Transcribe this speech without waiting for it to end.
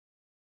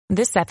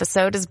This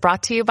episode is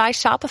brought to you by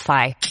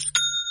Shopify.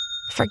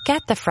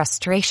 Forget the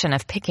frustration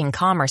of picking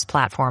commerce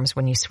platforms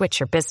when you switch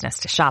your business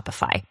to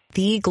Shopify,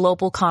 the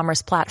global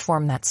commerce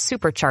platform that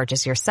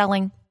supercharges your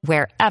selling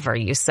wherever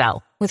you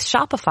sell. With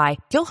Shopify,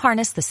 you'll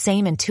harness the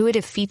same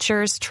intuitive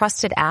features,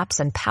 trusted apps,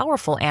 and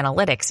powerful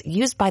analytics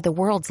used by the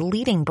world's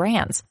leading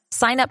brands.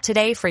 Sign up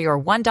today for your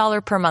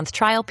 $1 per month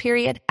trial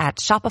period at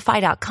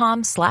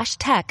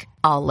shopify.com/tech,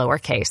 all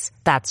lowercase.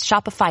 That's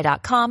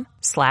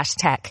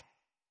shopify.com/tech.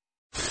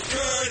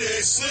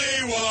 Curtis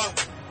Lewa.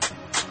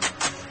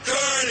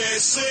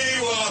 Curtis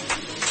Lewa.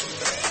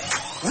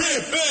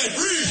 Rip and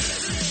read.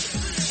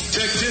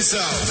 Check this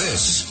out.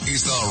 This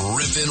is the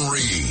Rip and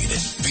Read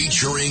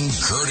featuring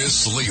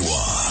Curtis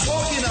Lewa.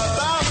 Talking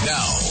about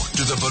Now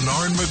to the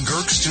Bernard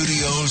McGurk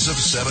studios of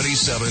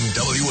 77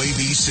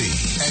 WABC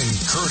and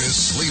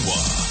Curtis Lewa.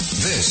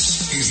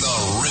 This is the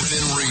Rip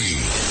and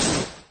Read.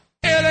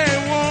 LA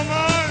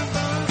woman.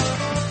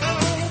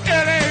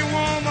 LA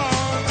woman.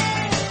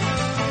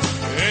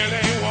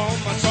 LA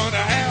woman Sunday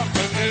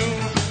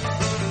afternoon.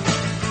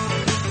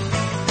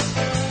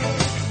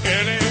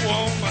 LA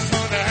woman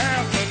Sunday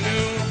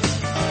afternoon.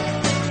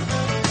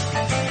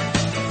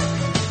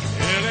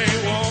 LA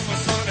woman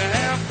Sunday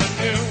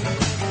afternoon.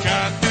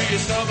 Got through your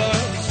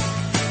suburbs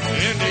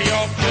into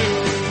your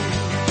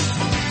blues.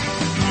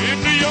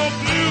 Into your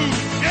blues,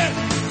 yeah.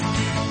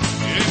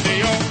 Into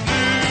your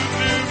blues,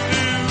 blues,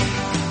 blues.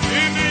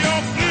 Into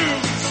your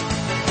blues.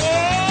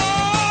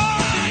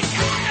 Oh,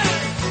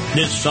 yeah.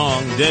 This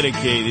song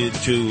dedicated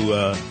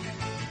to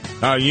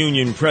our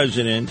union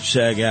president,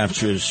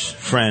 SAG-AFTRA's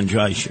Fran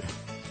Drescher,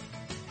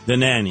 the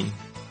nanny.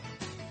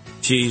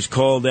 She's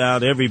called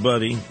out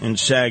everybody in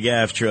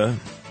SAG-AFTRA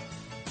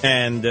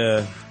and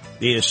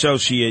the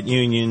associate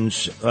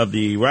unions of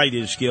the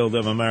Writers Guild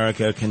of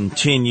America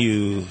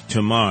continue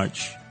to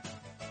march.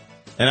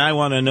 And I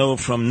want to know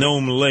from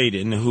Noam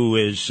Laden, who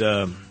is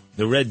the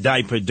red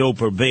diaper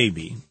doper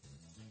baby,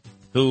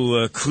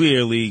 who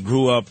clearly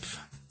grew up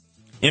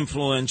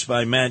influenced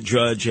by Matt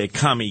Drudge at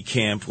commie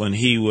camp when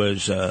he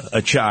was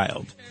a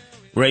child,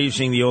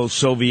 raising the old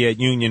Soviet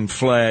Union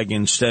flag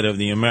instead of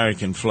the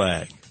American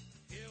flag.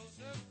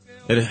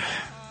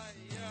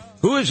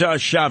 Who is our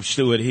shop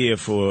steward here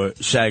for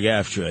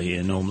SAG-AFTRA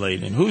here, Noam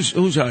Laden?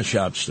 Who's our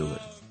shop steward?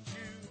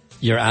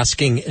 You're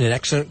asking an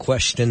excellent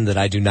question that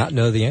I do not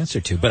know the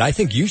answer to, but I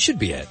think you should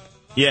be it.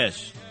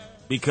 Yes,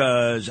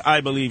 because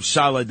I believe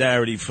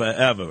solidarity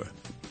forever.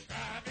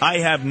 I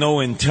have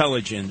no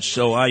intelligence,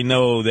 so I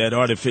know that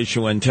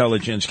artificial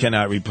intelligence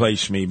cannot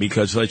replace me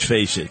because, let's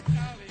face it,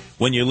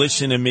 when you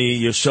listen to me,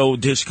 you're so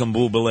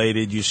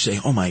discombobulated, you say,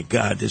 oh my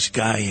God, this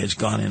guy has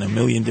gone in a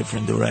million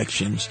different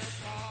directions.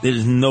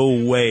 There's no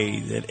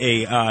way that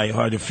AI,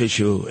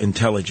 artificial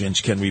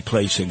intelligence, can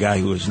replace a guy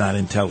who is not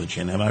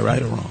intelligent. Am I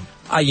right or wrong?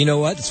 You know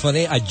what? It's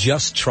funny. I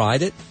just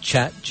tried it,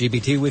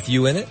 ChatGPT with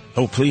you in it.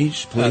 Oh,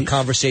 please. A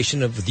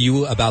conversation with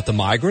you about the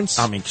migrants.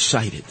 I'm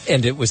excited.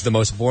 And it was the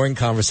most boring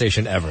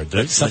conversation ever.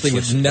 Something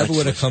that never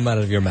would have come out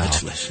of your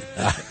mouth. Let's listen.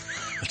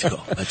 Let's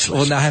go. Let's listen.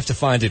 Well, now I have to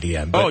find it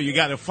again. Oh, you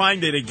got to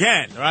find it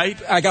again,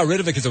 right? I got rid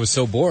of it because it was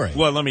so boring.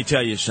 Well, let me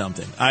tell you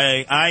something.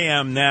 I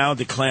am now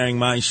declaring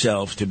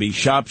myself to be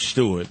shop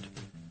steward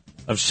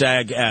of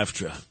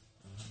SAG-AFTRA.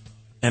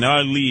 And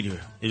our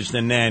leader is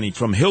the nanny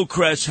from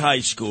Hillcrest High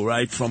School,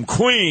 right? From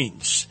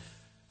Queens.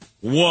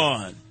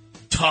 One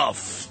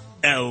tough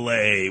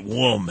L.A.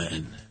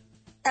 woman.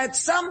 At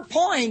some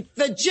point,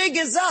 the jig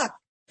is up.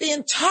 The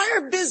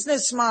entire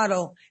business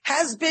model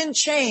has been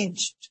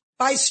changed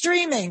by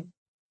streaming,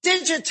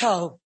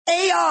 digital,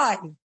 AI.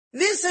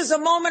 This is a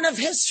moment of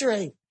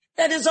history.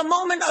 That is a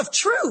moment of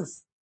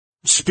truth.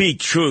 Speak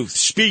truth.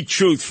 Speak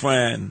truth,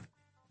 Fran.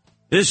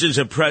 This is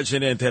a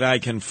president that I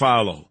can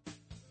follow.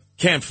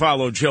 Can't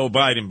follow Joe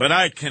Biden, but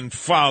I can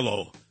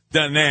follow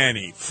the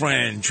nanny,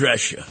 Fran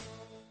Drescher.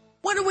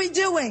 What are we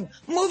doing?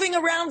 Moving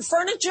around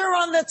furniture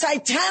on the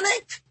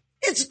Titanic?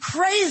 It's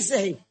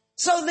crazy.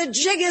 So the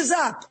jig is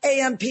up,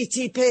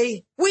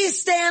 AMPTP. We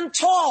stand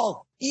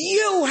tall.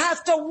 You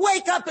have to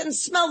wake up and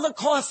smell the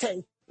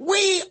coffee.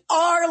 We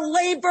are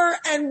labor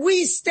and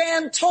we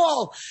stand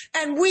tall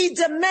and we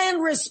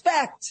demand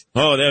respect.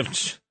 Oh,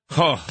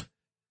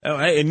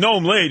 hey,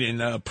 Noam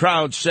Laden, a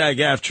proud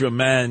SAG-AFTRA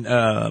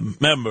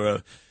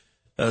member,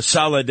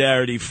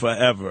 Solidarity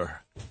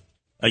Forever,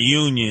 a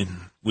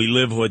union, we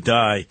live or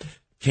die.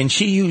 Can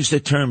she use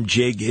the term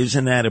jig?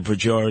 Isn't that a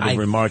pejorative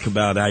remark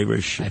about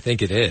Irish? I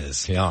think it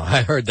is. Yeah,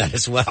 I heard that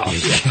as well.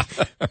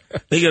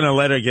 They're going to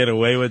let her get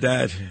away with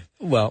that?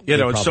 Well,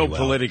 it's so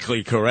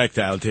politically correct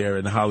out there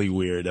in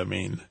Hollywood. I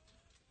mean,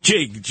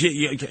 jig,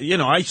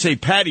 I say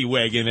paddy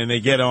wagon and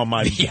they get on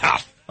my... Yeah.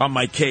 On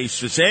my case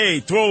to say, hey,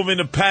 throw him in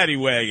the paddy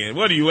wagon.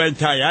 What are you,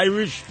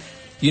 anti-Irish?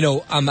 You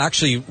know, I'm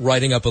actually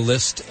writing up a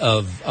list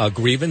of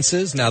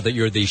grievances now that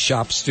you're the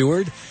shop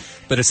steward,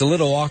 but it's a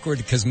little awkward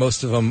because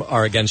most of them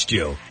are against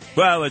you.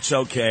 Well, it's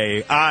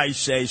okay. I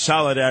say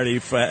solidarity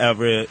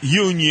forever.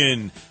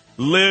 Union.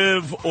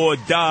 Live or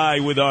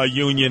die with our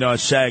union, our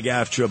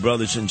SAG-AFTRA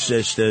brothers and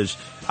sisters.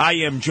 I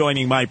am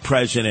joining my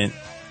president,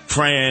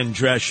 Fran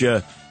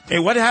Drescher, Hey,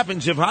 what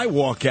happens if I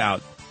walk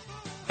out?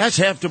 That's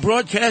half the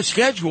broadcast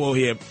schedule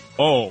here.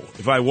 Oh,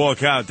 if I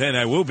walk out, then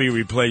I will be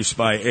replaced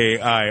by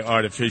AI,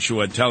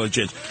 artificial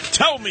intelligence.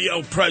 Tell me,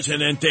 El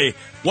Presidente,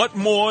 what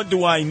more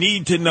do I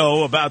need to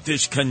know about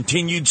this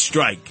continued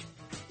strike?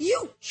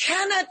 You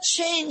cannot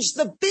change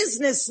the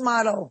business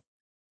model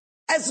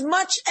as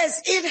much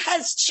as it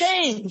has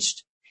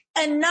changed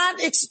and not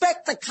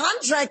expect the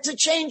contract to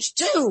change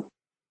too.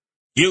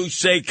 You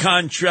say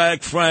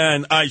contract,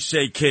 Fran. I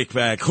say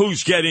kickback.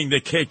 Who's getting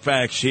the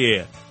kickbacks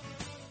here?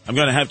 I'm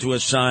going to have to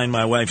assign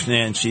my wife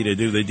Nancy to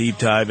do the deep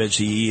dive as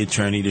the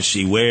attorney to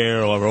see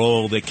where are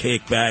all the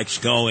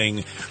kickbacks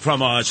going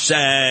from our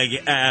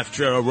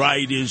SAG-AFTRA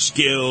Writers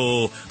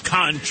Guild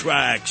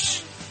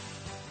contracts.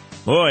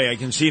 Boy, I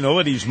can see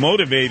nobody's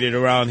motivated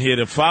around here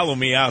to follow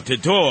me out the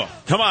door.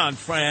 Come on,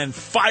 Fran,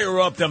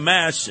 fire up the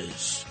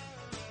masses.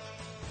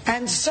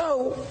 And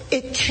so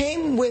it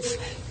came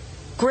with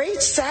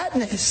great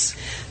sadness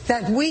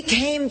that we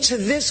came to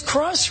this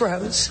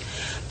crossroads,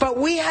 but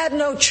we had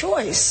no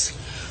choice.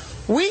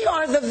 We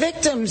are the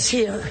victims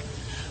here.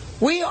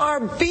 We are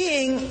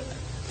being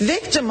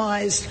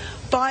victimized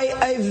by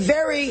a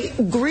very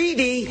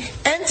greedy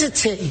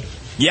entity.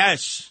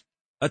 Yes,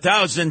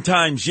 1,000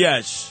 times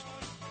yes.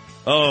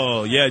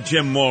 Oh, yeah,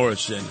 Jim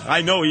Morrison.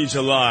 I know he's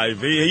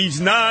alive.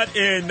 He's not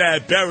in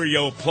that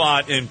burial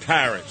plot in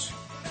Paris.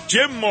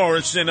 Jim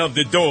Morrison of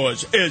the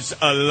Doors is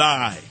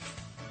alive.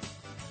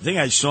 I think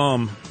I saw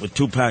him with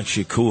Tupac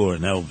Shakur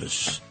and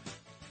Elvis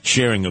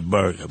sharing a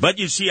burger. But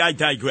you see, I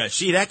digress.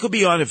 See, that could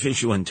be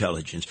artificial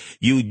intelligence.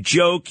 You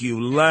joke,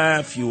 you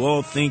laugh, you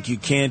all think you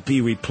can't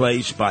be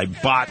replaced by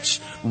bots,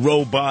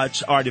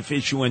 robots,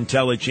 artificial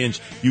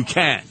intelligence. You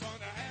can.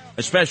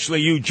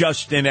 Especially you,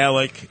 Justin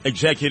Ellick,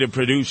 executive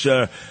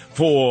producer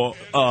for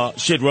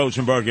Sid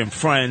Rosenberg and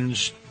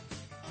Friends,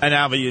 and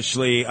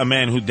obviously a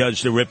man who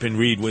does the rip and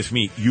read with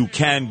me. You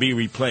can be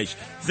replaced.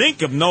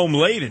 Think of Noam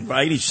Laden,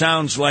 right? He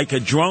sounds like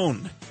a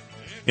drone.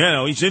 You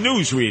know, he's a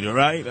newsreader,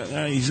 right?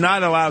 He's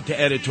not allowed to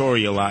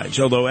editorialize,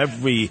 although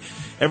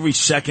every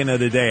second of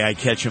the day I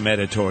catch him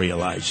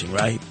editorializing,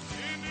 right?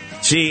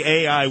 See,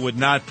 AI would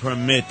not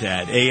permit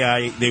that.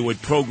 AI, they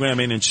would program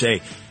in and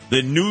say,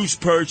 the news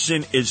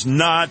person is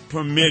not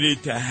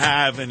permitted to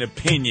have an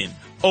opinion.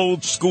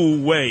 Old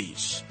school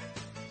ways.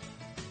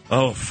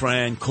 Oh,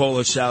 Fran, call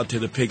us out to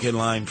the picket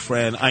line,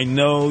 Fran. I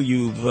know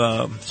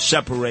you've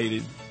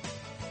separated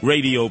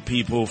radio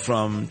people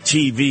from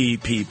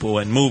TV people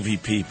and movie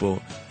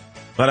people,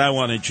 but I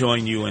want to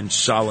join you in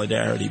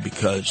solidarity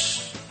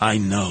because I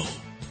know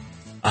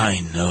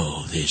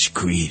there's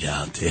greed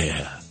out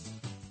there.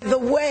 The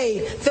way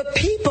the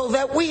people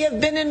that we have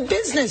been in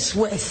business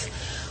with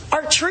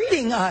are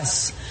treating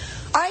us.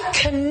 I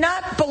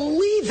cannot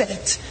believe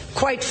it,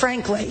 quite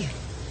frankly.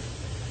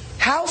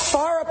 How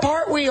far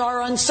apart we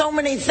are on so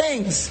many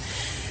things.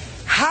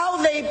 How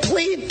they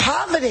plead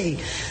poverty,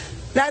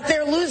 that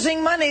they're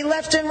losing money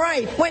left and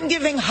right when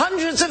giving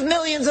hundreds of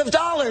millions of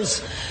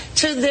dollars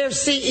to their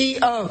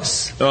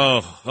CEOs.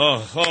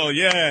 Oh,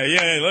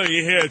 yeah. Let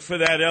me hear it for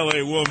that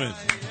LA woman.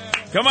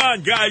 Come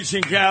on, guys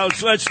and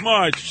gals, let's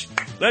march.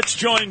 Let's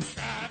join.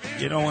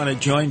 You don't want to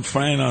join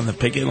Fran on the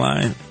picket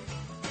line?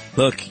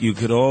 Look, you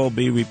could all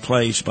be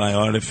replaced by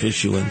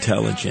artificial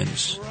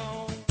intelligence.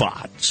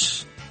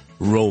 Bots.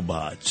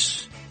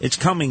 Robots. It's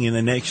coming in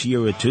the next year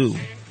or two.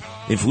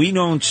 If we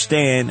don't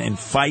stand and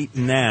fight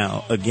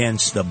now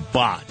against the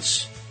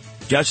bots,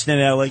 Justin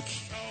Ellick,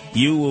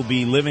 you will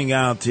be living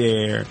out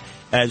there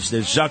as the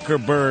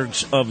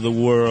Zuckerbergs of the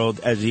world,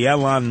 as the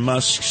Elon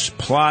Musks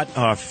plot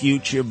our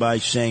future by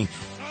saying,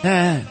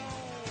 yeah,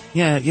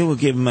 you will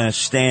give them a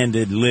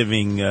standard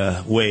living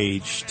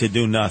wage to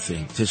do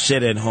nothing, to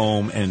sit at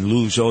home and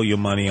lose all your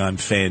money on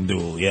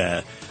FanDuel.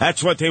 Yeah,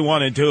 that's what they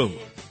want to do.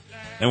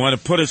 They want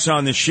to put us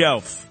on the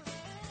shelf.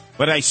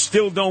 But I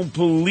still don't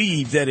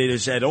believe that it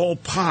is at all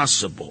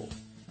possible,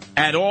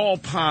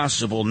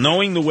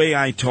 knowing the way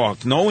I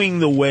talk, knowing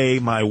the way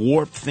my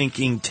warped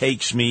thinking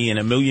takes me in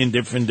a million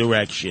different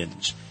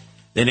directions,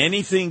 that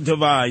anything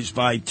devised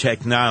by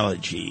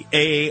technology,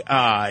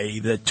 AI,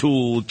 the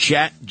tool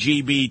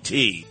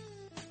ChatGPT,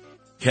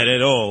 can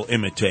at all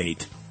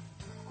imitate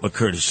what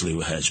Curtis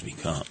Lee has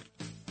become.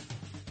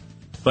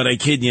 But I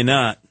kid you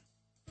not.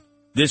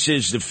 This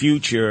is the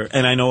future,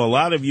 and I know a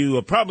lot of you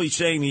are probably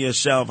saying to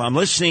yourself, I'm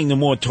listening to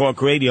more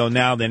talk radio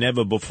now than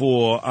ever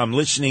before. I'm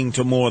listening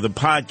to more of the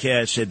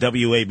podcasts at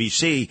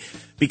WABC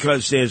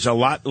because there's a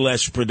lot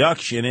less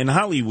production in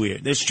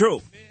Hollywood. It's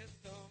true.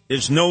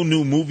 There's no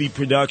new movie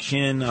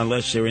production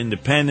unless they're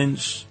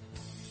independents.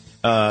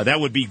 That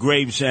would be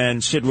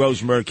Gravesend. Sid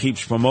Rosenberg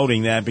keeps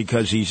promoting that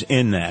because he's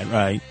in that,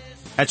 right?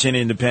 That's an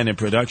independent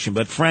production.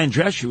 But Fran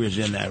Drescher is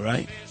in that,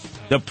 right?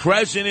 The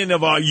president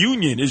of our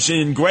union is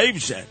in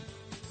Gravesend.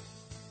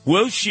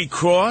 Will she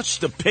cross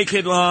the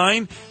picket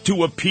line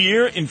to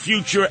appear in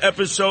future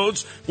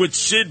episodes with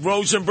Sid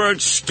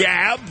Rosenberg's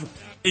scab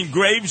in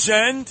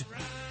Gravesend?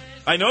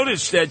 I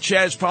noticed that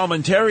Chaz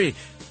Palminteri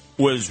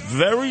was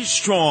very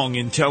strong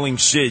in telling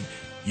Sid,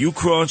 You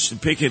cross the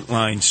picket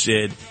line,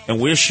 Sid,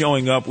 and we're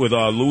showing up with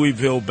our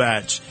Louisville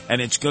bats,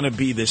 and it's going to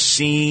be the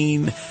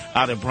scene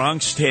out of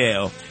Bronx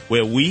Tale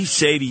where we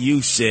say to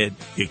you, Sid,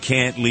 you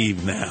can't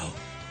leave now.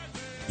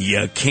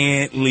 You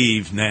can't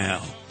leave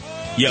now.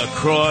 You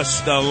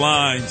crossed the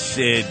line,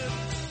 Sid.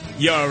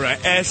 You're a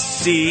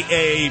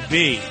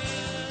SCAB.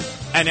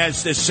 And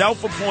as the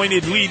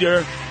self-appointed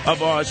leader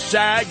of our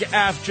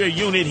SAG-AFTRA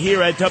unit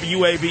here at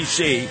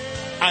WABC,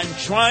 I'm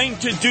trying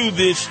to do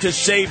this to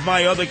save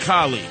my other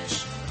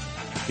colleagues.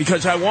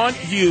 Because I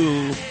want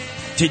you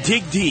to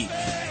dig deep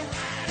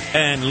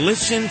and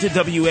listen to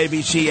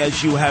WABC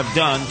as you have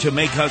done to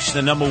make us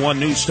the number one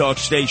news talk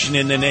station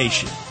in the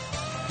nation.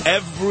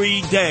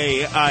 Every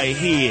day I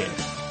hear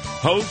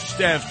host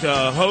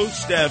after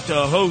host after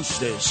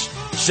hostess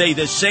say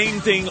the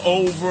same thing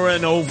over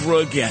and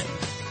over again.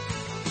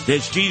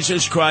 There's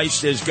Jesus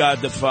Christ, there's God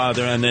the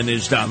Father, and then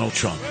there's Donald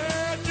Trump.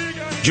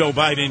 Joe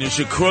Biden is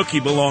a crook, he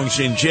belongs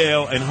in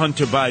jail, and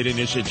Hunter Biden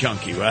is a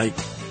junkie, right?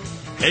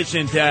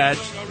 Isn't that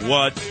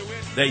what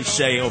they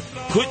say? Oh,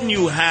 couldn't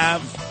you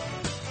have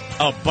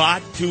a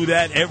bot do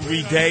that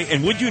every day?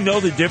 And would you know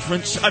the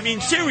difference? I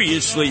mean,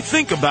 seriously,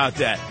 think about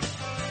that.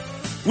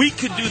 We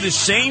could do the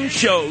same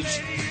shows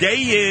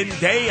day in,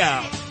 day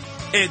out.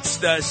 It's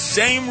the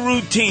same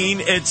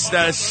routine. It's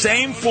the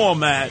same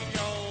format.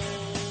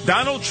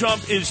 Donald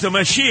Trump is the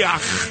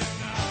Mashiach.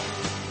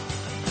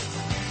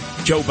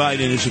 Joe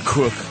Biden is a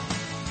crook.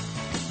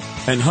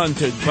 And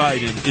Hunter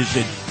Biden is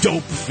a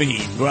dope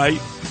fiend, right?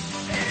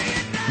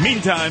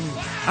 Meantime,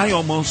 I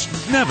almost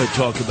never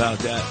talk about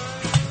that.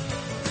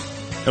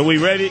 Are we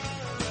ready?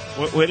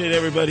 Where did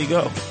everybody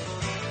go?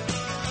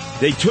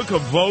 They took a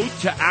vote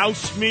to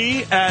oust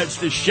me as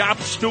the shop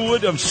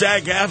steward of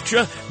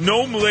SAG-AFTRA.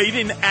 Noam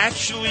Laden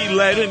actually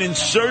led an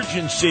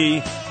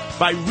insurgency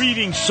by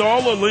reading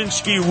Saul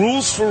Alinsky,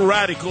 Rules for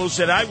Radicals,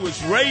 that I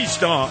was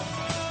raised on.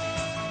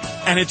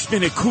 And it's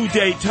been a coup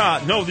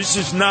d'etat. No, this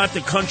is not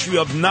the country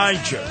of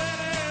Niger.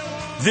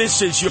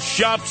 This is your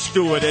shop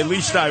steward, at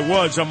least I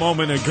was a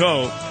moment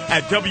ago,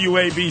 at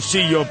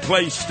WABC, your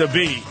place to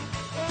be.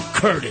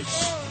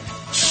 Curtis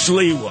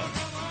Sliwa.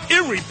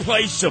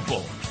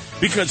 Irreplaceable,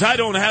 because I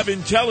don't have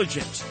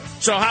intelligence.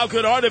 So how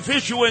could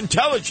artificial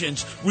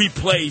intelligence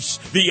replace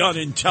the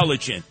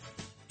unintelligent?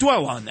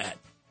 Dwell on that.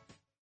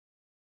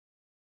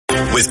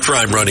 With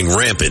crime running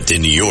rampant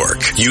in New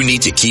York, you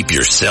need to keep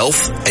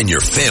yourself and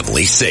your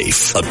family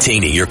safe.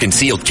 Obtaining your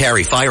concealed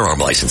carry firearm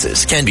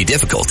licenses can be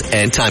difficult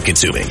and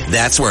time-consuming.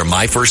 That's where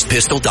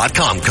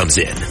MyFirstPistol.com comes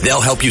in.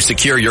 They'll help you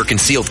secure your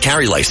concealed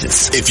carry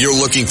license. If you're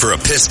looking for a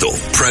pistol,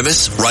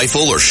 premise,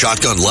 rifle, or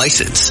shotgun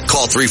license,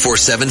 call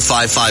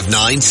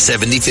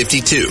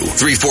 347-559-7052.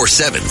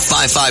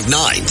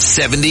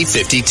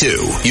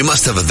 347-559-7052. You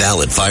must have a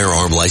valid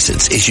firearm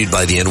license issued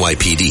by the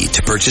NYPD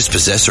to purchase,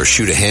 possess, or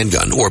shoot a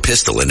handgun or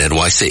pistol in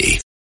NYC.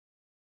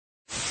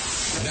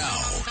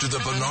 Now to the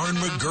Bernard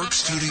McGurk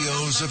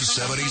studios of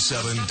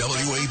 77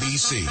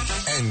 WABC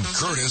and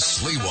Curtis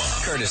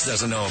Sliwa. Curtis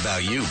doesn't know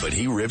about you, but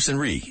he rips and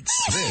reads.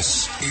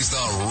 This is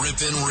the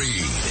Rip and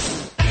Read.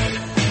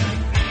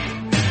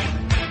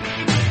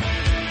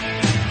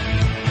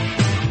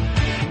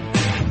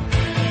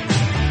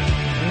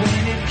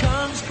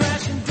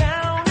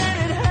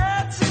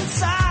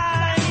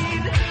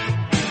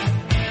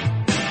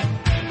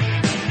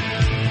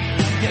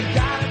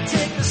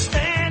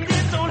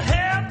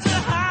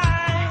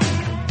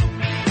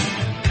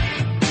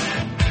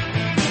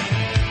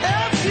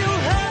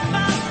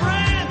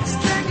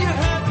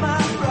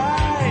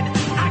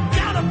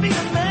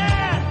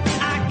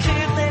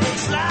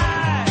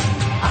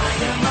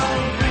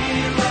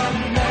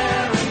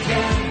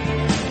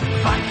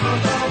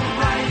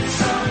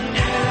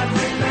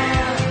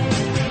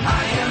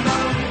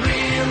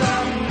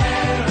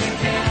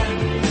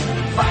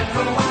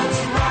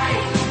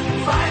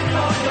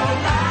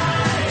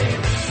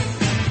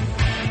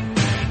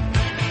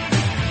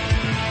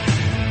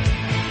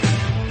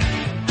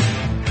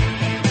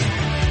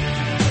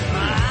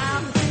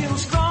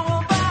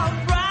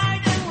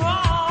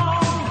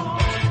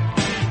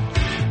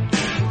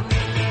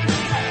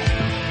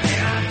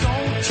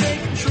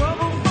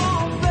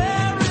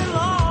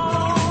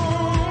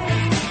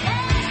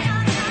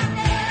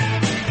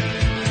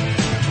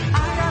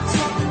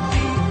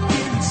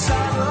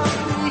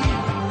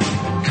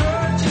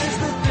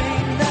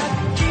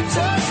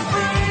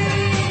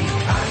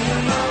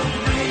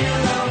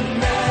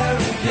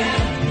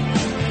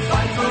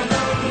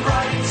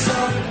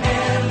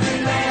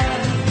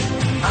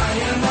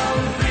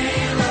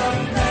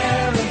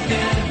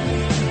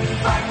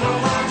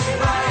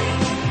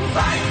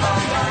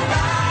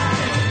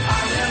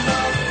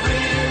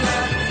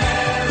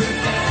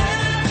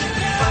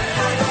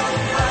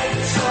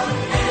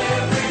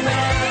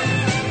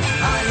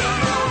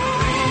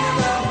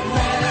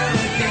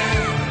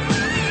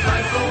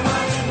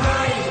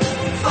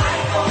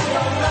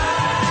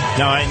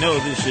 Now, I know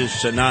this is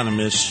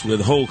synonymous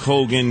with Hulk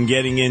Hogan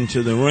getting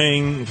into the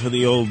ring for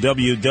the old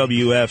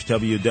WWF,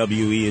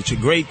 WWE. It's a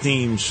great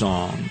theme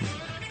song,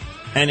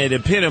 and it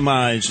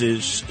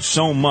epitomizes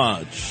so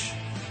much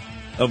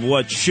of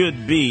what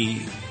should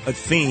be a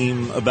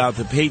theme about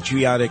the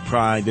patriotic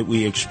pride that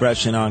we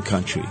express in our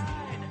country.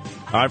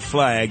 Our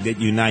flag that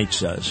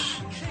unites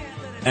us.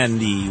 And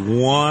the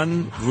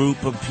one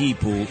group of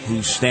people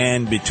who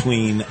stand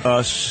between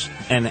us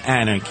and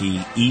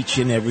anarchy each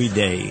and every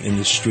day in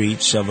the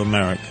streets of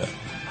America.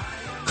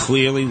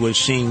 Clearly, we're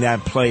seeing that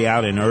play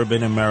out in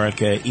urban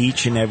America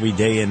each and every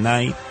day and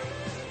night,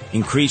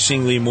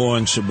 increasingly more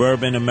in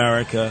suburban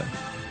America,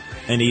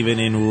 and even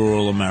in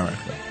rural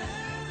America.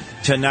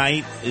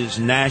 Tonight is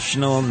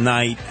National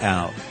Night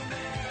Out.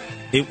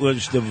 It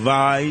was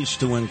devised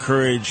to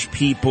encourage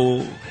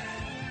people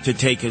to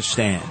take a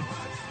stand.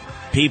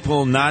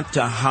 People not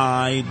to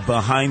hide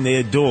behind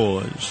their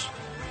doors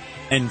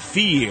and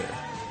fear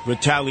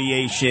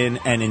retaliation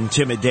and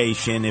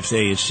intimidation if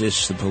they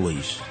assist the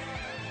police.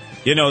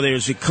 You know,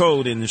 there's a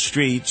code in the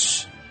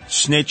streets.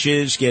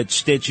 Snitches get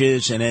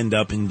stitches and end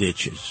up in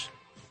ditches.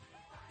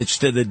 It's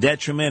to the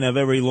detriment of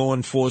every law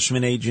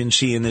enforcement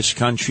agency in this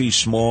country,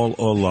 small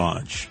or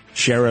large.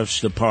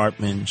 Sheriff's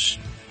departments,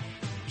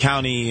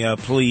 county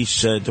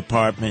police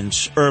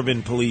departments,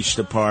 urban police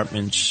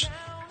departments,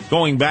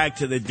 going back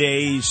to the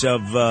days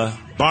of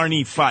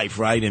Barney Fife,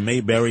 right, in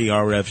Mayberry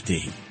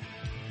RFD.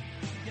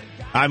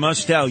 I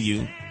must tell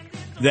you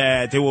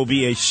that there will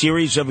be a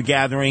series of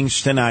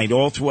gatherings tonight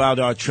all throughout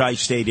our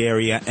tri-state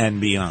area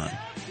and beyond.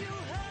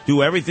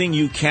 Do everything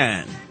you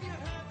can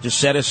to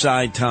set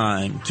aside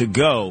time to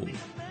go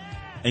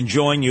and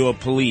join your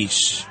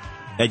police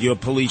at your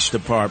police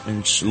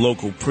departments,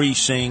 local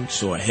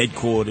precincts, or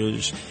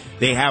headquarters.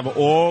 They have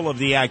all of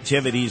the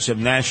activities of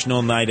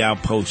National Night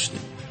Out posted.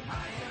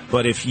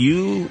 But if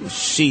you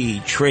see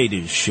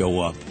traitors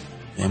show up,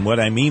 and what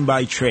I mean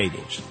by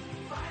traitors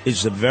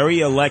is the very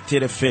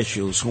elected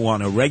officials who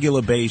on a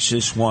regular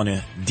basis want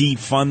to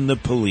defund the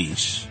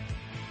police,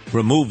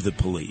 remove the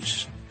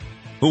police,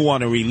 who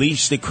want to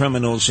release the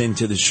criminals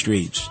into the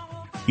streets,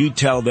 you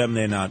tell them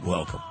they're not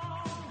welcome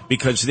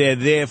because they're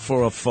there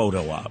for a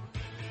photo op.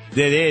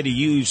 They're there to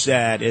use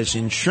that as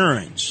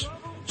insurance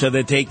so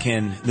that they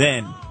can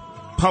then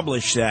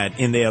publish that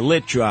in their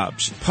lit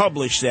drops,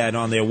 publish that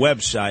on their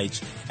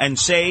websites, and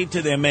say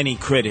to their many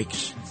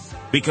critics,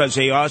 because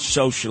they are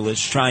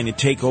socialists trying to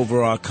take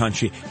over our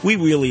country, we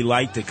really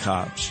like the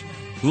cops.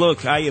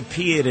 Look, I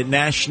appeared at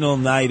National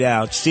Night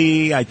Out.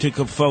 See, I took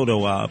a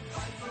photo op.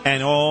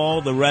 And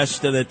all the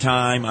rest of the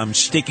time, I'm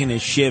sticking a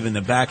shiv in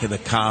the back of the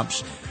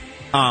cops.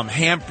 I'm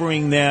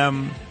hampering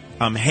them.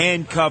 I'm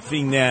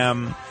handcuffing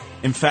them.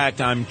 In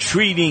fact, I'm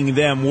treating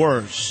them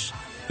worse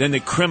than the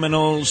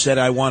criminals that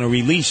I want to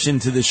release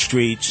into the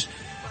streets,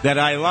 that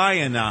I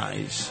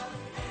lionize,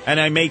 and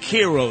I make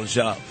heroes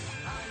of.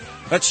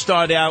 Let's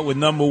start out with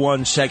number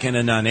one, second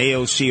to none,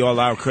 AOC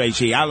all-out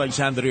crazy,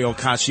 Alexandria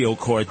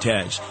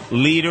Ocasio-Cortez,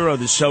 leader of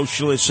the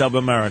Socialists of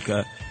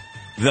America,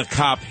 the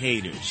cop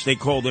haters. They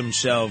call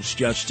themselves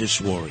justice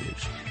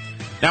warriors.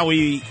 Now,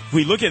 we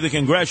look at the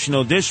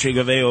congressional district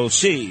of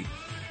AOC.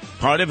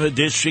 Part of her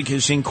district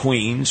is in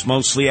Queens,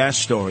 mostly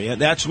Astoria.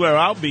 That's where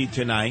I'll be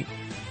tonight,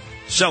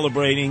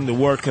 celebrating the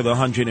work of the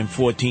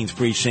 114th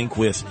precinct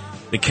with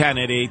the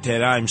candidate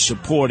that I'm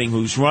supporting,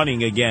 who's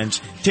running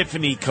against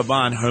Tiffany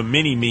Caban, her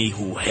mini-me,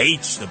 who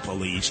hates the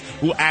police,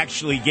 who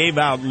actually gave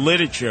out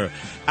literature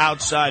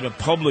outside of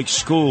public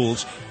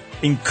schools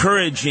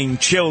encouraging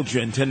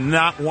children to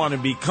not want to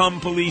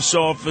become police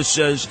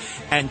officers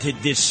and to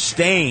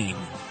disdain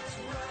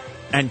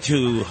and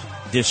to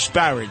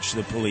disparage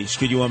the police.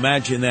 Could you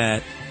imagine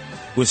that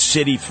with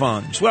city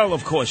funds? Well,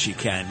 of course you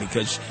can,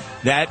 because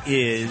that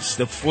is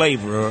the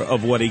flavor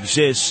of what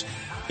exists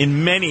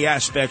in many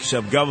aspects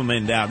of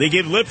government now. They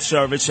give lip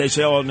service. They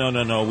say, oh,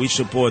 no, we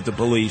support the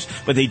police.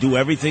 But they do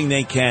everything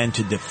they can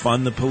to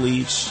defund the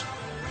police,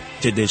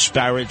 to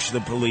disparage the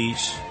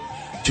police,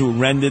 to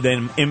render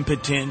them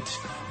impotent,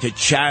 to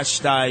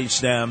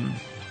chastise them,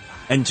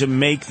 and to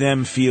make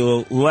them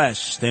feel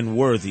less than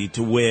worthy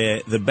to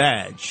wear the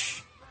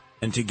badge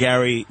and to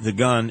carry the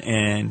gun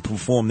and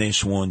perform their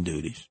sworn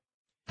duties.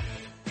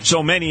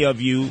 So many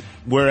of you,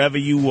 wherever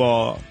you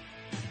are,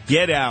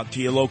 get out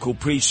to your local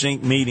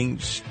precinct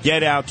meetings,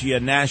 get out to your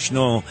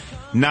national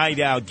night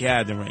out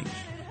gatherings,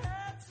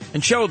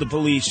 and show the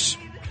police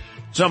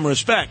some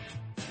respect.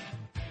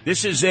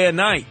 This is their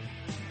night.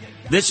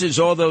 This is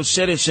all those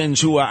citizens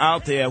who are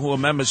out there who are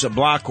members of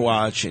Block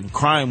Watch and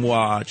Crime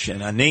Watch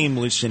and are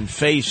nameless and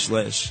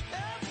faceless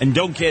and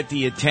don't get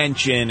the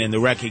attention and the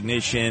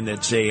recognition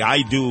that, say,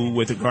 I do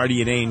with the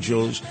Guardian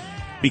Angels,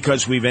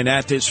 because we've been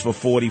at this for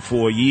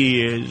 44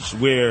 years.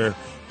 We're,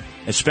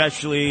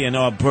 especially in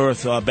our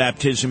birth, our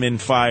baptism in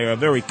fire, a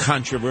very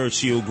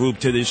controversial group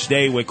to this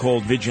day. We're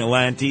called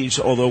vigilantes,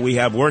 although we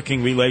have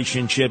working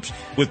relationships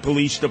with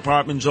police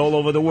departments all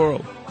over the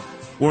world.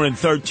 We're in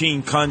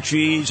 13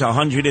 countries,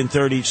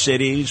 130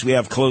 cities. We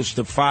have close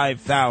to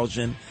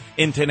 5,000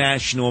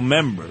 international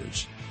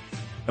members.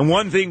 And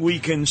one thing we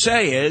can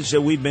say is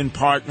that we've been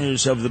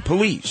partners of the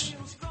police.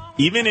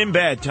 Even in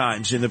bad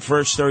times, in the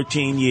first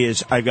 13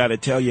 years, I got to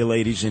tell you,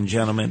 ladies and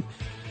gentlemen,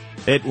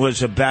 it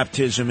was a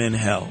baptism in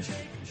hell.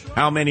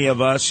 How many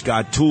of us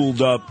got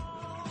tooled up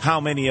How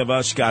many of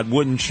us got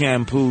wooden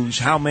shampoos?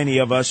 How many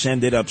of us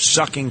ended up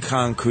sucking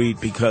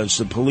concrete because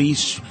the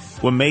police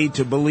were made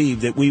to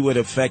believe that we would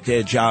affect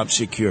their job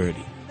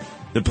security?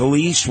 The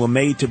police were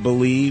made to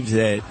believe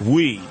that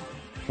we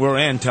were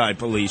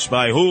anti-police.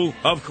 By who?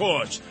 Of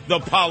course, the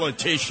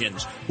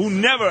politicians, who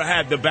never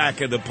had the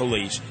back of the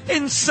police.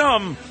 In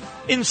some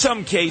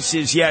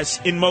cases, yes.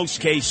 In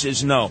most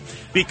cases, no.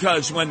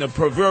 Because when the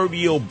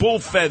proverbial bull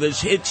feathers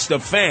hits the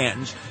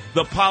fans,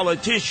 the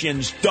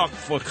politicians duck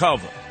for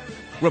cover.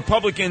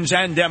 Republicans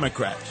and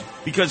Democrats,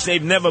 because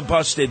they've never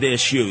busted their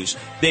shoes.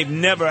 They've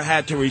never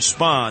had to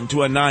respond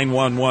to a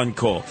 911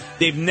 call.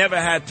 They've never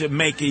had to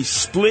make a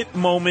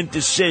split-moment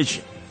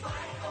decision,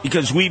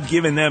 because we've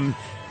given them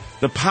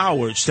the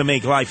powers to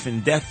make life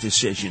and death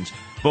decisions.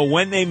 But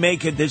when they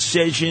make a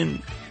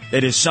decision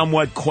that is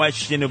somewhat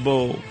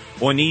questionable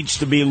or needs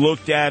to be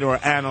looked at or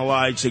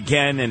analyzed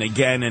again and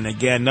again and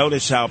again,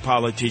 notice how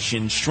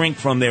politicians shrink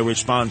from their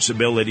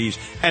responsibilities,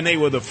 and they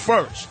were the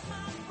first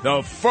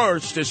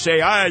to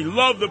say, I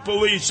love the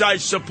police, I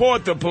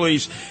support the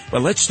police.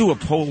 But let's do a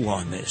poll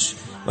on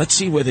this. Let's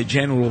see where the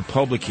general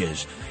public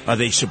is. Are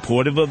they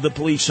supportive of the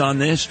police on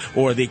this,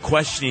 or are they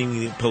questioning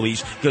the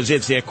police? Because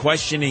if they're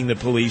questioning the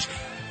police,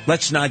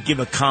 let's not give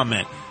a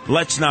comment.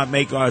 Let's not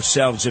make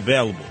ourselves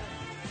available.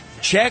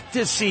 Check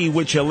to see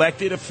which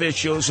elected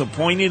officials,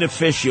 appointed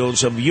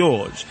officials of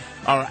yours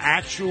are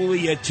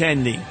actually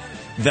attending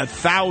the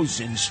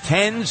thousands,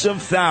 tens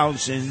of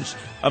thousands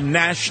of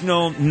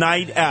national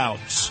night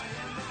outs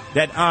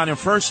that honor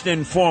first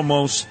and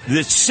foremost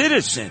the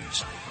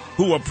citizens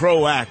who are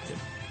proactive,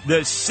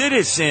 the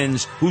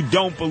citizens who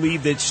don't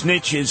believe that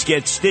snitches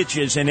get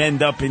stitches and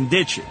end up in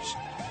ditches.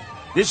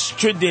 This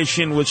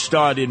tradition was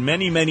started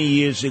many, many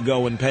years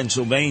ago in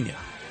Pennsylvania.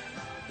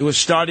 It was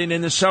started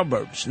in the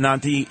suburbs,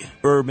 not the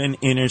urban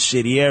inner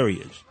city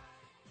areas.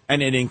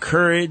 And it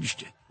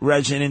encouraged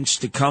residents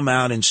to come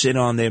out and sit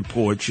on their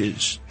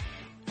porches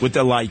with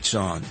the lights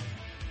on.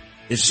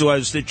 This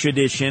was the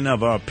tradition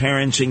of our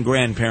parents' and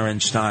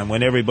grandparents' time,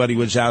 when everybody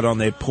was out on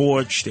their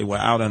porch, they were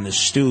out on the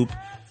stoop.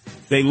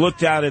 They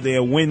looked out of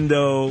their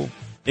window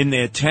in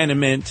their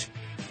tenement,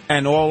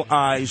 and all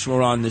eyes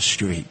were on the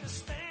street.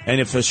 And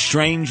if a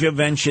stranger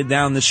ventured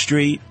down the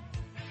street,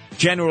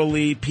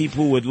 generally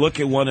people would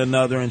look at one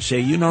another and say,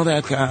 you know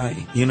that guy,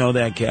 you know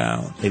that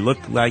gal. They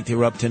look like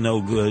they're up to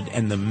no good,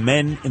 and the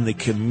men in the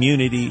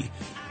community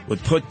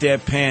would put their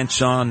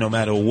pants on no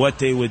matter what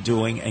they were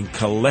doing and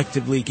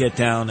collectively get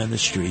down in the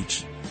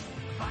streets.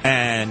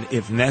 And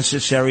if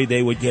necessary,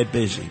 they would get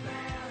busy.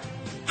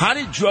 How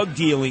did drug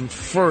dealing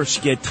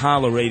first get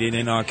tolerated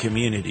in our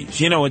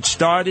communities? You know, it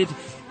started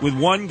with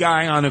one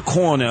guy on a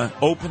corner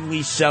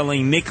openly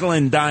selling nickel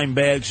and dime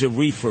bags of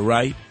reefer,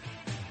 right?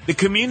 The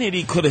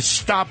community could have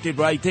stopped it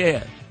right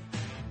there.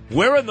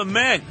 Where are the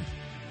men?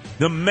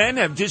 The men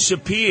have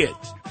disappeared.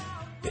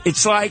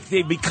 It's like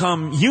they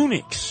become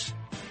eunuchs.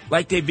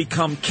 Like they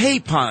become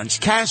capons,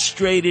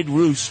 castrated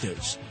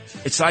roosters.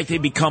 It's like they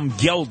become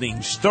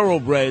geldings,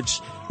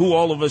 thoroughbreds, who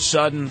all of a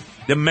sudden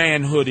the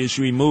manhood is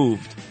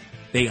removed.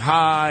 They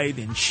hide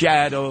in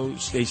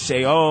shadows. They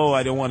say, oh,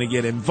 I don't want to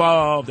get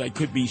involved. I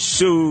could be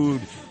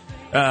sued.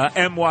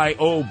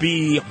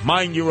 MYOB,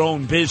 mind your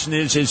own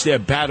business, is their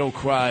battle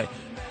cry.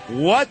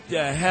 What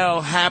the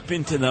hell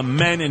happened to the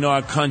men in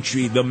our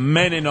country, the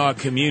men in our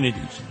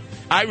communities?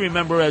 I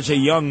remember as a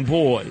young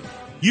boy,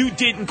 you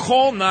didn't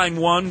call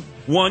 911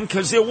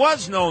 because there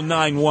was no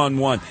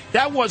 911.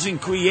 That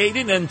wasn't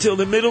created until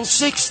the middle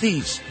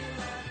 60s.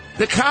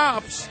 The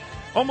cops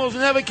almost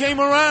never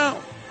came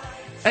around.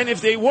 And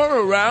if they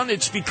were around,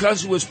 it's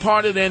because it was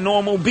part of their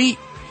normal beat.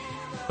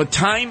 But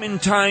time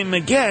and time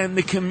again,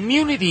 the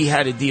community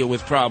had to deal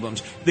with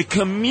problems. The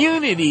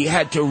community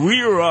had to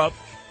rear up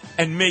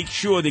and make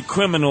sure that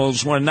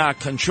criminals were not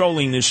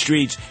controlling the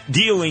streets,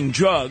 dealing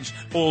drugs,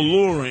 or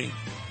luring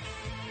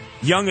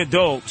young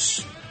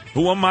adults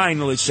who were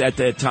mindless at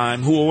that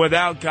time, who were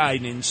without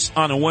guidance,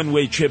 on a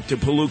one-way trip to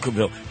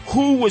Palookaville.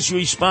 Who was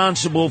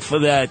responsible for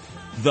that?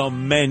 The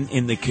men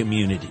in the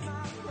community.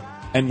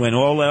 And when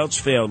all else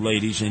failed,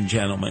 ladies and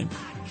gentlemen,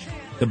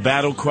 the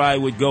battle cry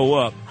would go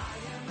up,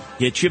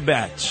 get your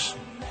bats.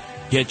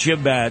 Get your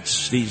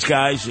bats. These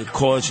guys are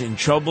causing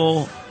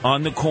trouble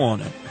on the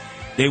corner.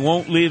 They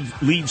won't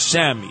leave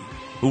Sammy,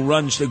 who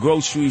runs the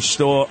grocery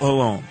store,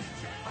 alone.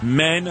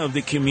 Men of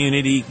the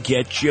community,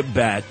 get your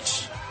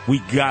bats. We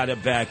gotta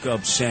back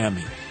up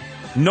Sammy.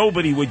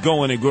 Nobody would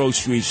go in a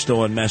grocery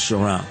store and mess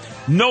around.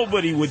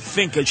 Nobody would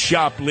think of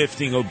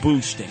shoplifting or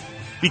boosting.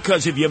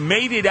 Because if you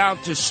made it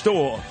out to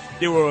store,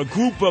 there were a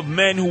group of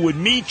men who would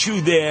meet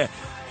you there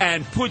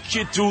and put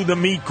you through the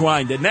meat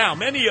grinder. Now,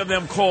 many of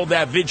them call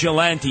that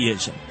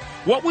vigilantism.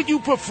 What would you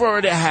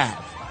prefer to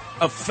have?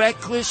 A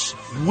feckless,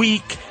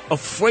 weak,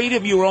 afraid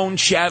of your own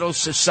shadow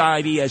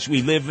society as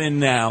we live in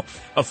now,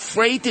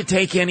 afraid to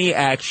take any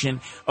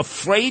action,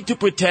 afraid to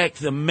protect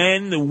the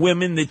men, the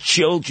women, the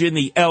children,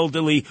 the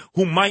elderly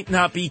who might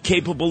not be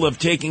capable of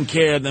taking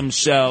care of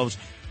themselves,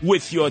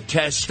 with your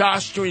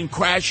testosterone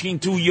crashing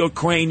through your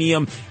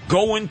cranium,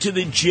 going to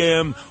the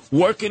gym,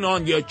 working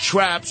on your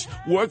traps,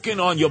 working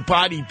on your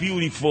body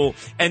beautiful,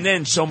 and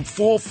then some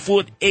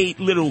 4'8"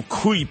 little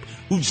creep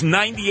who's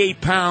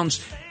 98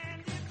 pounds.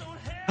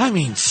 I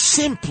mean,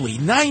 simply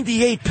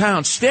 98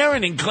 pounds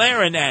staring and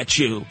glaring at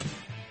you.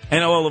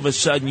 And all of a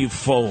sudden you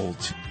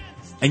fold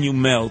and you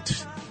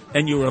melt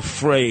and you're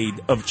afraid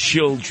of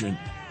children.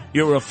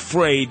 You're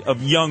afraid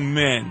of young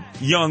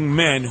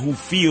men who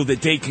feel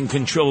that they can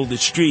control the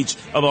streets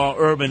of our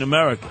urban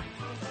America.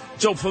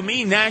 So for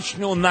me,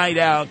 National Night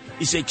Out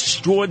is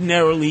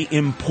extraordinarily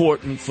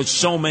important for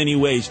so many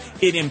ways.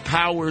 It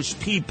empowers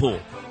people,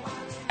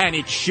 and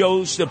it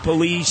shows the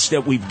police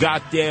that we've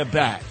got their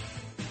back.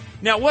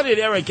 Now, what did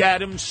Eric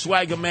Adams,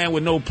 swagger man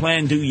with no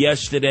plan, do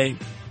yesterday?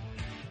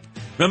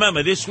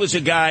 Remember, this was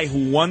a guy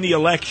who won the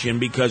election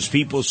because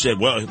people said,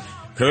 well,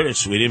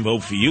 Curtis, we didn't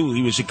vote for you.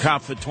 He was a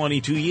cop for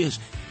 22 years.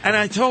 And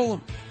I told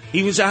him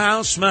he was a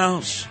house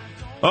mouse.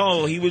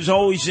 Oh, he was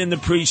always in the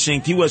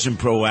precinct. He wasn't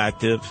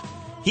proactive.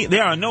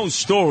 There are no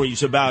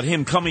stories about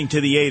him coming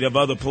to the aid of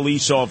other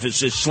police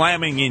officers,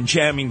 slamming and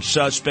jamming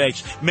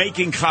suspects,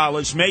 making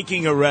collars,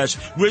 making arrests,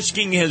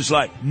 risking his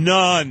life.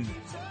 None.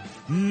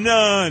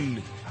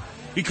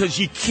 Because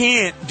you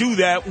can't do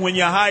that when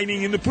you're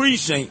hiding in the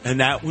precinct. And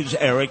that was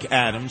Eric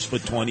Adams for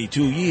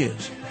 22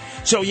 years.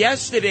 So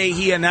yesterday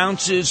he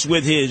announces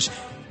with his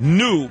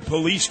new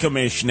police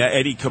commissioner,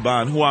 Eddie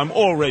Caban, who I'm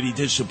already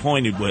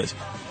disappointed with,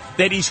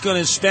 that he's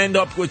going to spend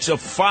upwards of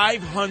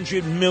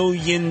 $500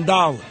 million.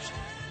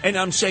 And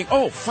I'm saying,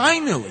 oh,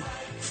 finally,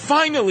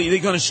 they're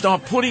going to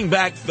start putting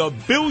back the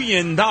 $1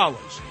 billion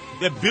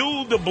that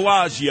Bill de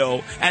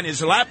Blasio and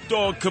his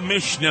lapdog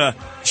commissioner,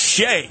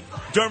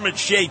 Dermot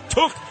Shea,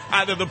 took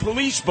out of the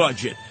police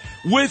budget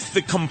with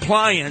the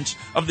compliance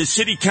of the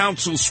city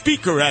council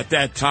speaker at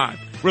that time.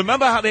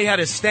 Remember how they had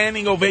a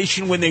standing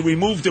ovation when they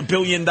removed $1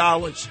 billion?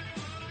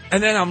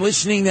 And then I'm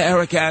listening to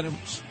Eric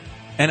Adams,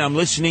 and I'm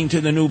listening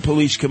to the new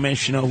police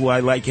commissioner, who I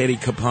like, Eddie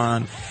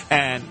Caban,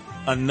 and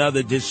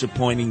another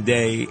disappointing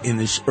day in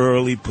this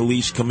early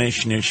police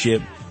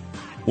commissionership.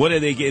 What are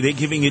they? They're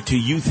giving it to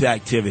youth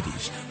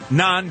activities,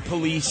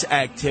 non-police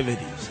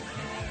activities,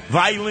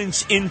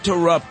 violence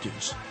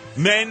interrupters,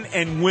 men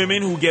and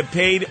women who get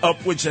paid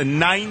upwards of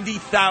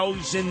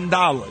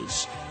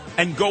 $90,000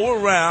 and go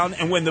around,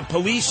 and when the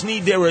police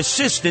need their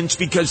assistance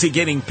because they're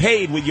getting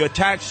paid with your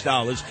tax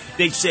dollars,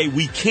 they say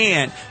we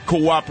can't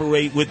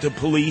cooperate with the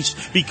police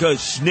because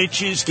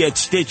snitches get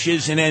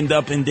stitches and end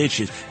up in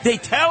ditches. They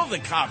tell the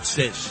cops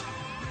this,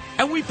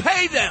 and we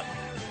pay them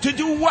to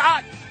do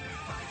what?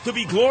 To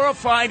be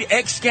glorified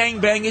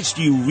ex-gangbangers?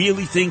 Do you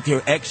really think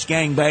they're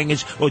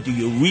ex-gangbangers? Or do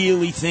you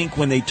really think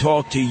when they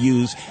talk to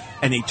youth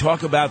and they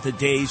talk about the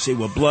days they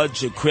were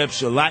Bloods or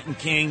Crips or Latin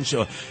Kings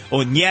or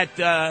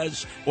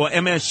Nietas or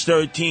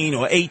MS-13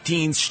 or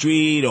 18th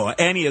Street or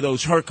any of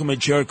those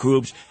Herkimer-Jerk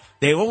groups,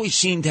 they always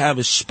seem to have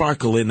a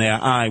sparkle in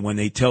their eye when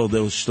they tell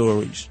those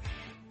stories.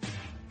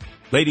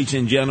 Ladies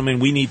and gentlemen,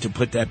 we need to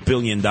put that $1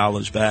 billion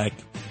back,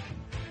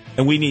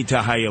 and we need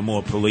to hire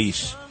more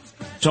police.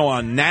 So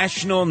on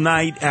National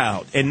Night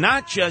Out, and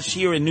not just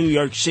here in New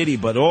York City,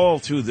 but all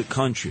through the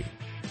country,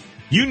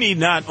 you need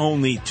not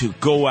only to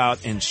go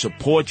out and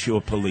support your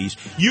police,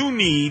 you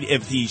need,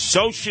 if the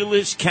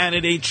socialist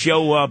candidates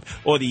show up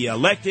or the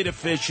elected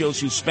officials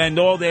who spend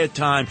all their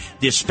time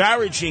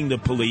disparaging the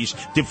police,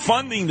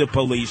 defunding the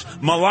police,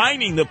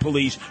 maligning the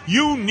police,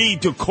 you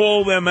need to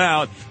call them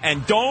out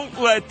and don't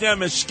let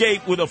them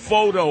escape with a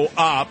photo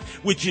op,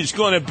 which is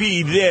going to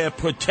be their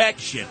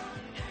protection.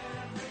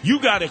 You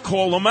got to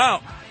call them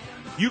out.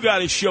 You got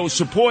to show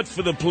support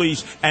for the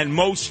police, and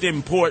most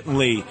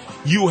importantly,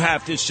 you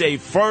have to say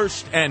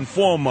first and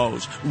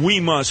foremost, we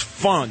must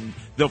fund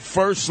the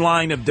first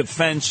line of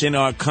defense in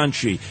our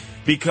country,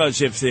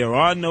 because if there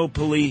are no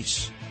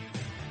police,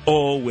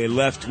 all we're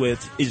left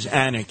with is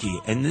anarchy.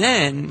 And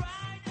then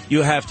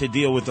you have to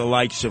deal with the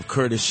likes of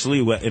Curtis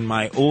Sliwa in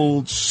my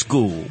old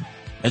school,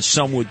 as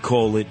some would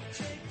call it,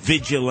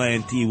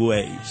 vigilante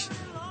ways.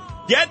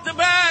 Get the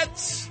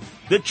bats!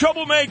 The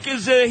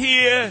troublemakers are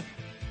here.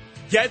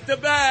 Get the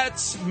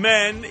bats,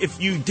 men,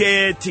 if you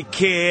dare to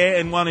care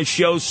and want to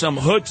show some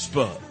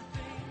chutzpah,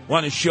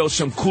 want to show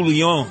some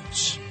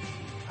coulions,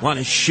 want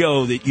to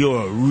show that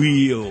you're a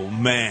real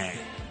man.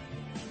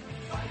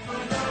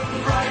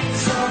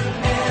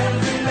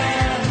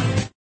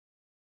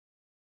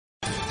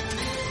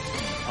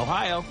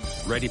 Ohio,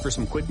 ready for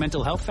some quick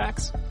mental health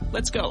facts?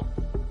 Let's go.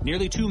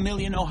 Nearly 2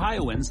 million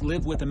Ohioans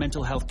live with a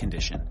mental health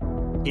condition.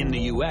 In the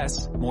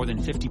U.S., more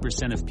than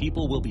 50% of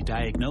people will be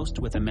diagnosed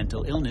with a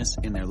mental illness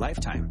in their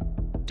lifetime.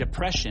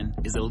 Depression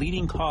is a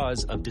leading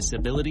cause of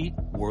disability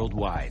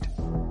worldwide.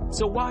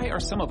 So why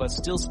are some of us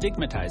still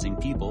stigmatizing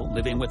people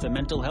living with a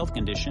mental health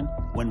condition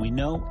when we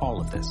know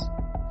all of this?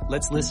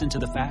 Let's listen to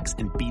the facts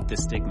and beat the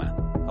stigma.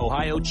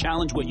 Ohio,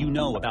 challenge what you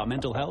know about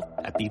mental health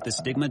at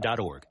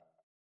beatthestigma.org.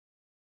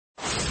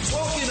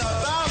 Talking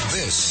about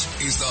This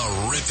is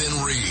the Rip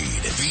and Read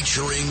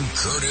featuring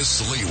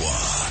Curtis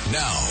Lewa.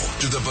 Now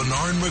to the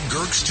Bernard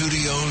McGurk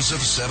studios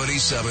of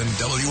 77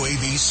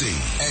 WABC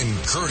and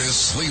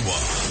Curtis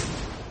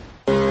Lewa.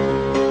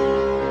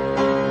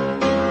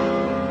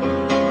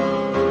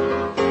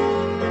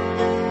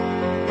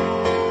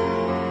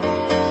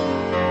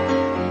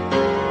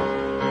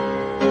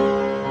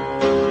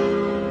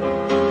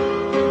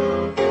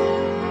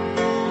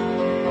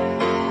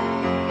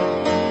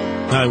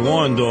 I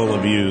warned all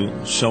of you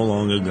so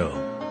long ago.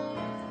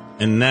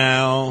 And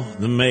now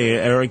the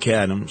mayor, Eric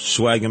Adams,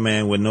 swagger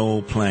man with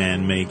no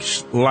plan,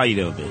 makes light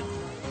of it.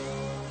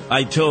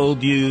 I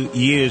told you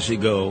years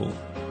ago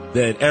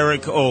that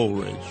Eric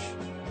Ulrich,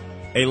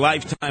 a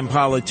lifetime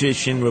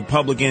politician,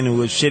 Republican who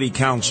was city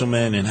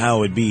councilman in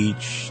Howard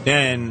Beach,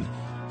 then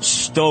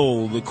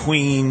stole the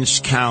Queens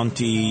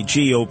County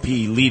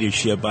GOP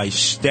leadership by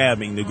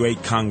stabbing the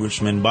great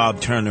Congressman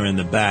Bob Turner in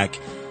the back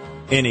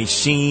in a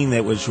scene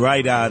that was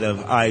right out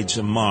of Ides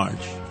of March,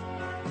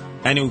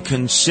 and who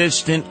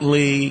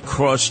consistently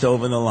crossed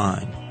over the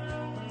line.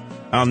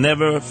 I'll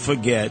never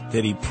forget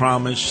that he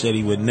promised that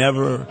he would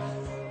never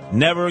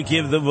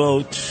give the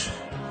vote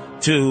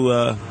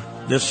to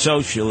the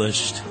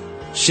socialist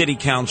city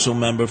council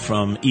member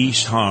from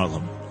East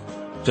Harlem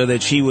so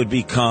that she would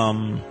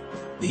become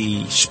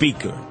the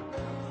speaker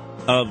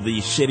of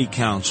the city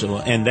council.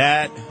 And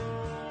that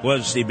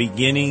was the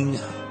beginning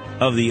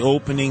of the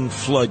opening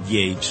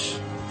floodgates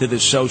to the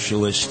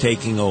socialists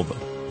taking over.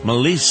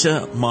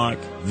 Melissa Mark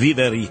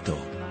Viverito.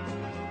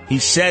 He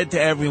said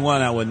to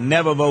everyone, I would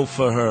never vote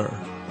for her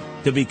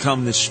to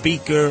become the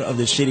speaker of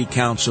the city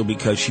council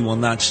because she will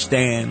not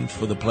stand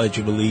for the Pledge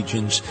of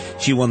Allegiance.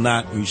 She will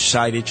not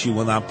recite it. She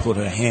will not put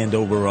her hand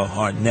over her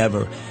heart.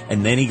 Never.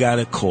 And then he got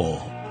a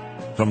call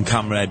from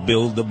Comrade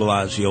Bill de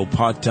Blasio,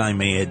 part-time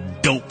mayor,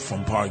 dope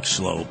from Park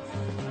Slope,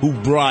 who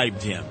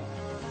bribed him.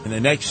 And the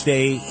next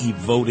day, he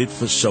voted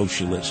for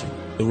socialism,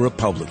 the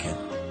Republican.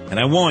 And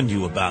I warned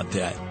you about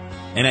that.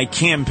 And I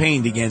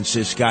campaigned against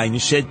this guy. And you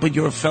said, but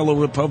you're a fellow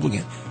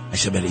Republican. I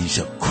said, but he's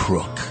a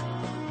crook.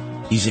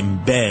 He's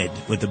in bed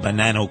with the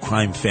Bonanno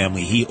crime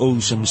family. He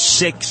owes them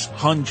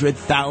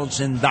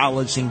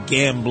 $600,000 in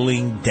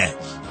gambling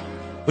debts.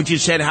 But you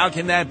said, how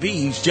can that be?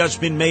 He's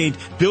just been made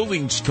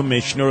buildings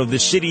commissioner of the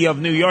city of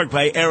New York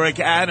by Eric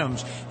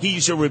Adams.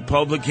 He's a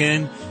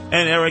Republican,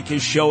 and Eric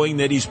is showing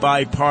that he's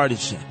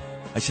bipartisan.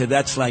 I said,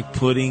 that's like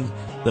putting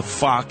the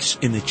fox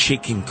in the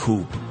chicken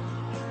coop.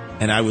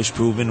 And I was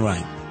proven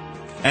right.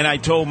 And I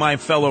told my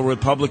fellow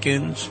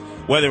Republicans,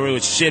 whether it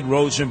was Sid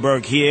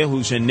Rosenberg here,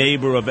 who's a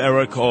neighbor of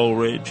Eric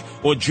Ulrich,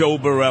 or Joe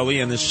Borelli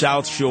in the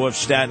South Shore of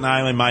Staten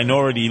Island,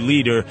 minority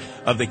leader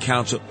of the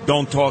council,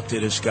 don't talk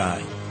to this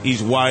guy.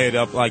 He's wired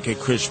up like a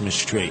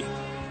Christmas tree.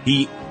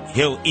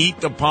 He'll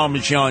eat the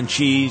Parmesan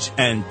cheese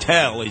and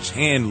tell his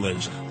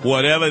handlers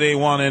whatever they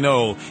want to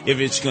know if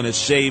it's going to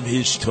save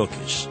his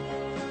tuchus.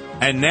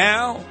 And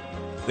now,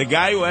 the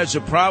guy who has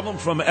a problem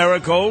from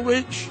Eric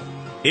Ulrich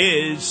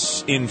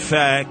is, in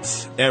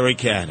fact,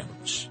 Eric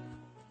Adams,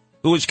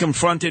 who was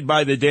confronted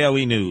by the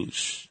Daily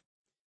News.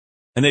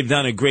 And they've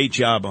done a great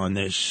job on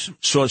this,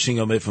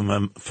 sourcing of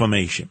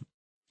information.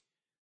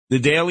 The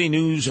Daily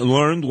News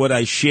learned what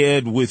I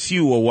shared with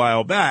you a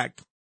while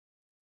back,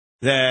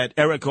 that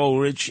Eric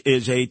Ulrich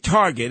is a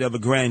target of a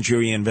grand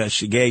jury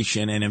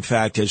investigation and, in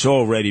fact, has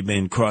already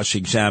been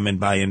cross-examined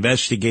by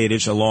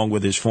investigators along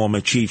with his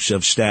former chiefs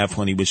of staff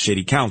when he was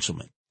city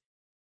councilman.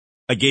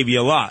 I gave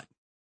you a lot.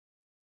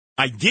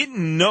 I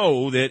didn't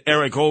know that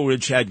Eric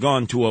Ulrich had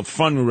gone to a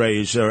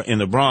fundraiser in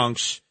the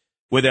Bronx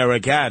with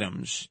Eric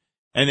Adams,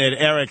 and that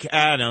Eric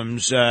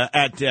Adams,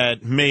 at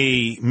that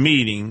May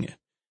meeting,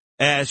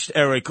 asked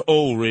Eric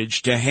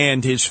Ulrich to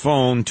hand his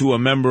phone to a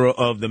member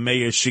of the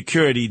mayor's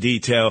security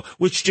detail,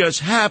 which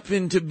just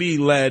happened to be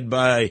led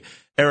by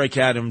Eric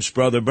Adams'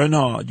 brother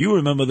Bernard. You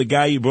remember the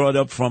guy you brought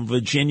up from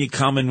Virginia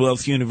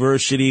Commonwealth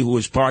University who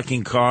was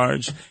parking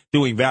cars,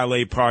 doing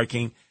valet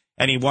parking,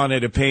 and he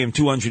wanted to pay him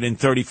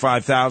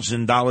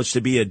 $235,000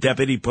 to be a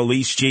deputy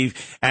police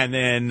chief. And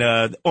then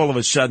all of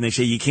a sudden they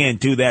say, you can't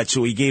do that.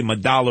 So he gave him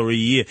 $1 a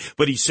year.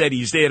 But he said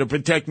he's there to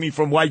protect me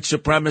from white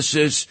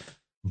supremacists.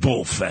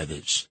 Bull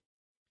feathers.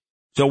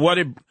 So what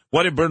did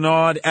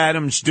Bernard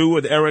Adams do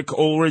with Eric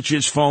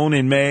Ulrich's phone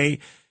in May?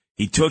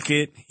 He took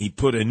it, he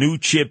put a new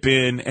chip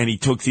in, and he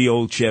took the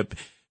old chip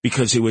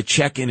because they were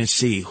checking to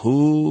see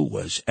who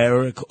was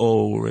Eric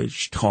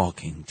Ulrich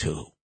talking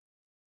to.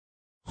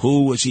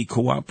 Who was he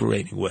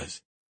cooperating with?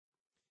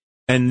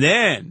 And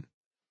then,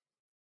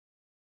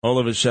 all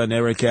of a sudden,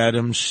 Eric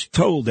Adams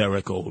told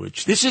Eric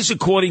Ulrich. This is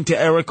according to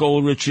Eric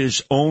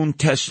Ulrich's own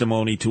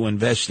testimony to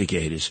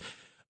investigators.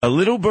 A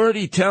little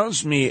birdie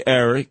tells me,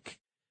 Eric,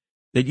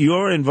 that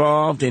you're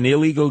involved in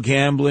illegal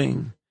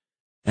gambling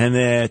and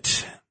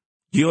that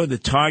you're the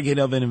target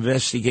of an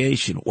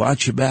investigation.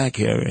 Watch your back,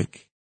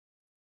 Eric.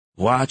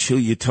 Watch who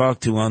you talk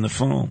to on the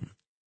phone.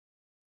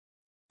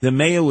 The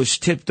mayor was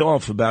tipped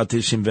off about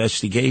this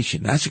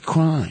investigation. That's a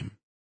crime.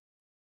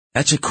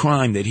 That's a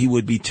crime that he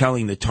would be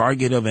telling the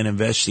target of an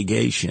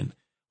investigation,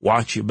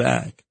 watch your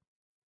back.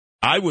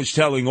 I was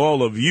telling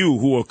all of you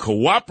who are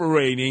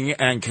cooperating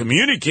and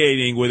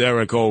communicating with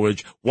Eric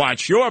Ulrich,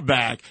 watch your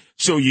back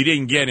so you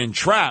didn't get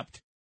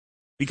entrapped.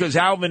 Because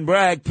Alvin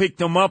Bragg picked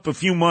him up a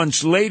few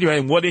months later,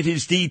 and what did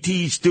his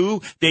DTs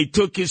do? They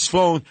took his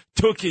phone,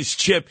 took his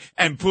chip,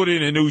 and put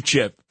in a new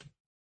chip.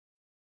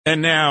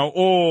 And now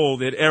all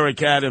that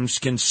Eric Adams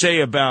can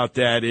say about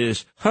that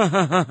is,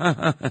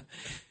 I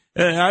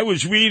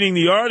was reading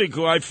the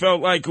article. I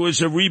felt like it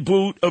was a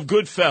reboot of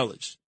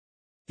Goodfellas.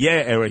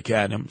 Yeah, Eric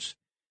Adams.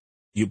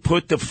 You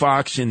put the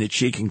fox in the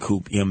chicken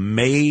coop. You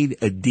made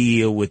a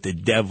deal with the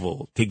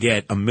devil to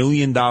get $1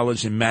 million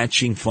in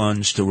matching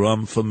funds to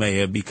run for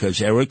mayor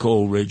because Eric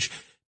Ulrich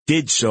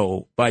did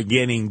so by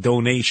getting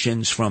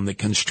donations from the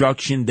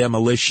construction,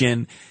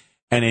 demolition,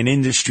 and an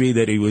industry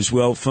that he was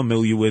well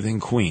familiar with in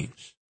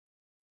Queens.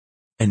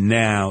 And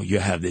now you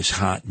have this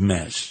hot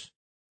mess.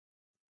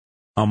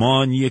 I'm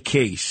on your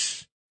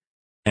case.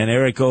 And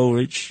Eric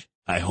Ulrich,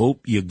 I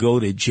hope you go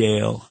to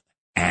jail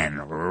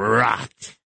and rot.